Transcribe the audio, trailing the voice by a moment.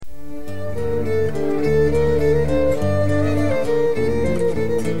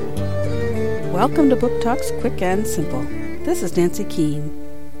Welcome to Book Talks Quick and Simple. This is Nancy Keene.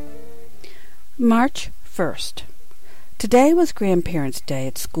 March 1st. Today was Grandparents' Day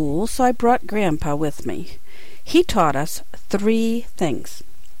at school, so I brought Grandpa with me. He taught us 3 things.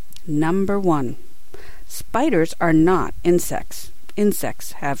 Number 1. Spiders are not insects.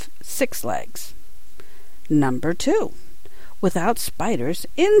 Insects have 6 legs. Number 2. Without spiders,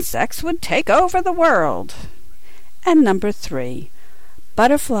 insects would take over the world. And number 3.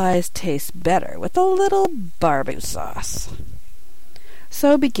 Butterflies taste better with a little barbecue sauce.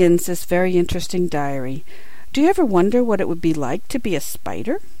 So begins this very interesting diary. Do you ever wonder what it would be like to be a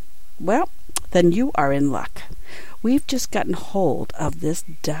spider? Well, then you are in luck. We've just gotten hold of this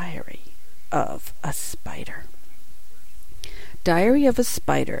diary of a spider. Diary of a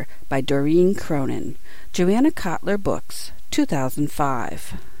Spider by Doreen Cronin. Joanna Kotler Books,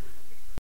 2005.